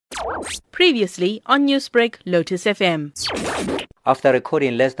Previously on Newsbreak, Lotus FM. After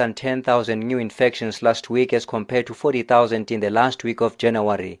recording less than 10,000 new infections last week as compared to 40,000 in the last week of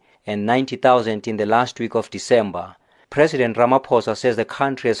January and 90,000 in the last week of December, President Ramaphosa says the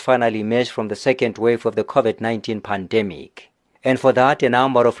country has finally emerged from the second wave of the COVID-19 pandemic. And for that, a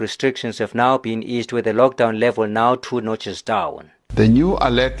number of restrictions have now been eased, with the lockdown level now 2 notches down. The new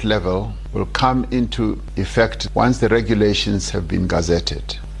alert level will come into effect once the regulations have been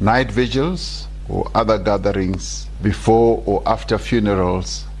gazetted. Night vigils or other gatherings before or after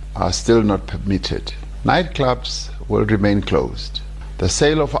funerals are still not permitted. Nightclubs will remain closed. The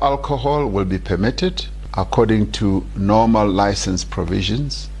sale of alcohol will be permitted according to normal license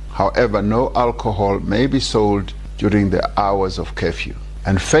provisions. However, no alcohol may be sold during the hours of curfew.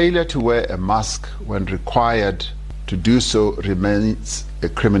 And failure to wear a mask when required to do so remains a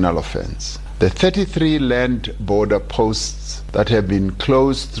criminal offense. The 33 land border posts that have been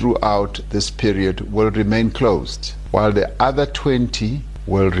closed throughout this period will remain closed, while the other 20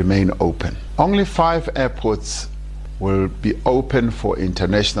 will remain open. Only 5 airports will be open for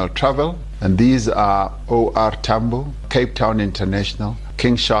international travel, and these are OR Tambo, Cape Town International,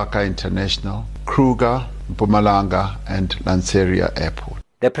 King Shaka International, Kruger, Mpumalanga, and Lanseria Airport.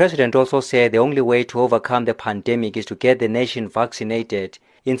 The president also said the only way to overcome the pandemic is to get the nation vaccinated,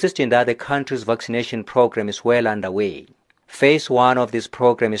 insisting that the country's vaccination program is well underway. Phase 1 of this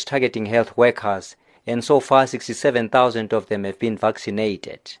program is targeting health workers, and so far 67,000 of them have been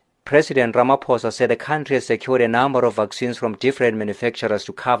vaccinated. President Ramaphosa said the country has secured a number of vaccines from different manufacturers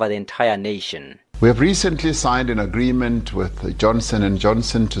to cover the entire nation. We have recently signed an agreement with Johnson &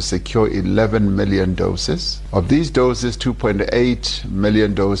 Johnson to secure 11 million doses. Of these doses, 2.8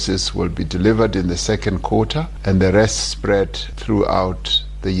 million doses will be delivered in the second quarter, and the rest spread throughout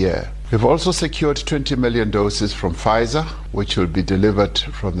the year. We've also secured 20 million doses from Pfizer, which will be delivered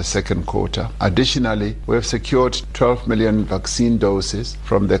from the second quarter. Additionally, we have secured 12 million vaccine doses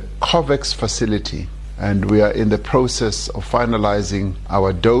from the COVAX facility, and we are in the process of finalizing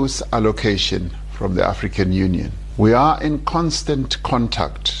our dose allocation from the African Union. We are in constant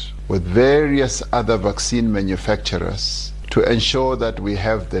contact with various other vaccine manufacturers to ensure that we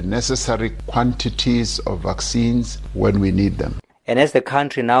have the necessary quantities of vaccines when we need them. And as the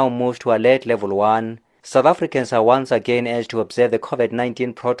country now moves to alert level 1, South Africans are once again urged to observe the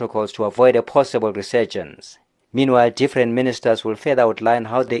COVID-19 protocols to avoid a possible resurgence. Meanwhile, different ministers will further outline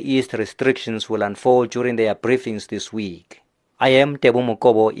how the eased restrictions will unfold during their briefings this week. I am Ntebo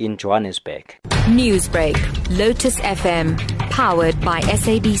Mokobo in Johannesburg. Newsbreak, Lotus FM, powered by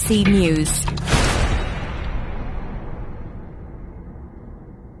SABC News.